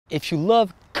If you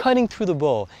love cutting through the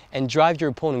ball and drive your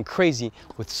opponent crazy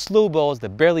with slow balls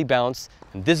that barely bounce,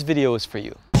 then this video is for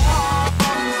you.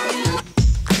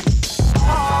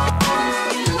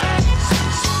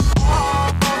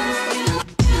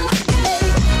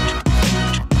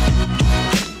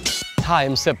 Hi,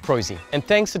 I'm Proisy, and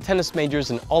thanks to tennis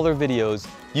majors and all their videos,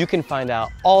 you can find out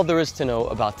all there is to know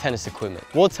about tennis equipment.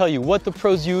 We'll tell you what the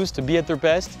pros use to be at their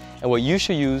best and what you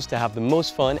should use to have the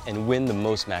most fun and win the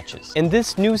most matches. In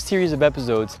this new series of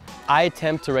episodes, I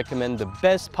attempt to recommend the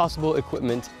best possible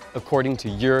equipment according to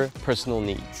your personal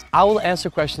needs. I will answer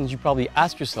questions you probably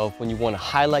ask yourself when you want to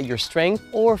highlight your strength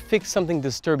or fix something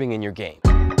disturbing in your game.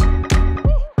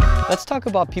 Let's talk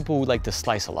about people who like to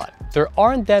slice a lot. There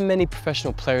aren't that many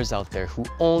professional players out there who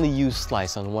only use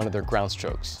slice on one of their ground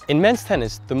strokes. In men's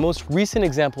tennis, the most recent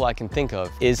example I can think of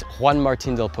is Juan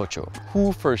Martín del Potro,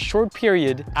 who for a short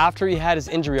period after he had his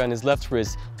injury on his left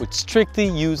wrist would strictly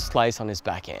use slice on his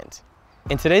backhand.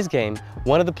 In today's game,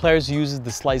 one of the players who uses the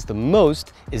slice the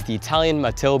most is the Italian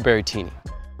Matteo Berrettini.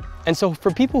 And so for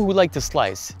people who like to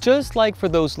slice, just like for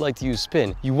those who like to use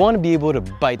spin, you want to be able to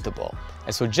bite the ball.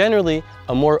 And so generally,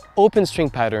 a more open string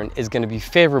pattern is going to be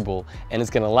favorable and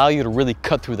it's going to allow you to really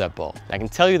cut through that ball. I can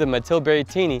tell you that Matteo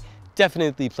Berrettini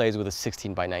definitely plays with a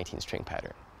 16x19 string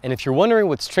pattern. And if you're wondering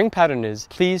what string pattern is,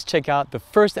 please check out the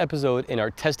first episode in our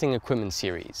testing equipment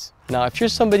series. Now, if you're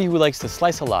somebody who likes to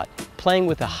slice a lot, playing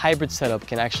with a hybrid setup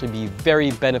can actually be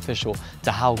very beneficial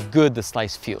to how good the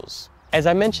slice feels. As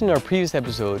I mentioned in our previous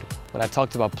episode, when I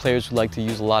talked about players who like to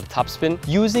use a lot of topspin,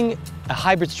 using a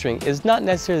hybrid string is not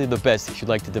necessarily the best if you'd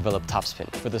like to develop topspin.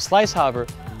 For the slice, however,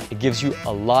 it gives you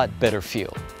a lot better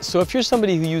feel. So if you're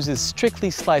somebody who uses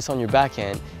strictly slice on your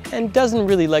backhand and doesn't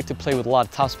really like to play with a lot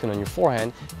of topspin on your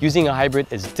forehand, using a hybrid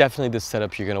is definitely the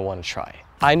setup you're going to want to try.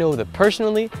 I know that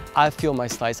personally, I feel my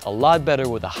slice a lot better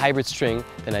with a hybrid string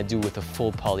than I do with a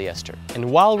full polyester. And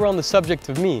while we're on the subject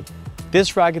of me,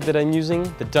 this racket that I'm using,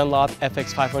 the Dunlop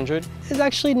FX500, is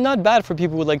actually not bad for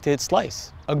people who like to hit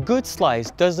slice. A good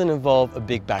slice doesn't involve a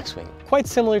big backswing. Quite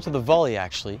similar to the volley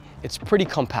actually, it's pretty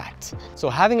compact. So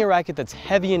having a racket that's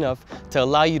heavy enough to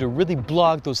allow you to really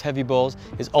block those heavy balls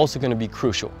is also going to be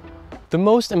crucial. The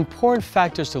most important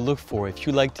factors to look for if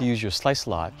you like to use your slice a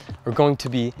lot are going to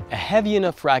be a heavy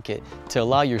enough racket to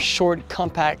allow your short,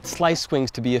 compact slice swings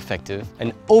to be effective,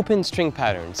 an open string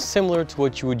pattern similar to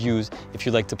what you would use if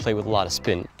you like to play with a lot of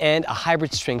spin, and a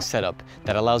hybrid string setup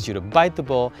that allows you to bite the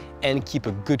ball and keep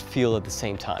a good feel at the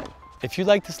same time. If you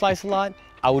like to slice a lot,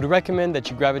 I would recommend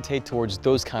that you gravitate towards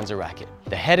those kinds of racket.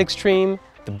 The Head Extreme,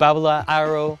 the Babolat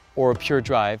Aero, or a Pure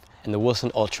Drive, and the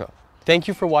Wilson Ultra. Thank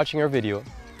you for watching our video.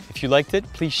 If you liked it,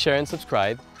 please share and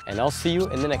subscribe, and I'll see you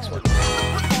in the next one.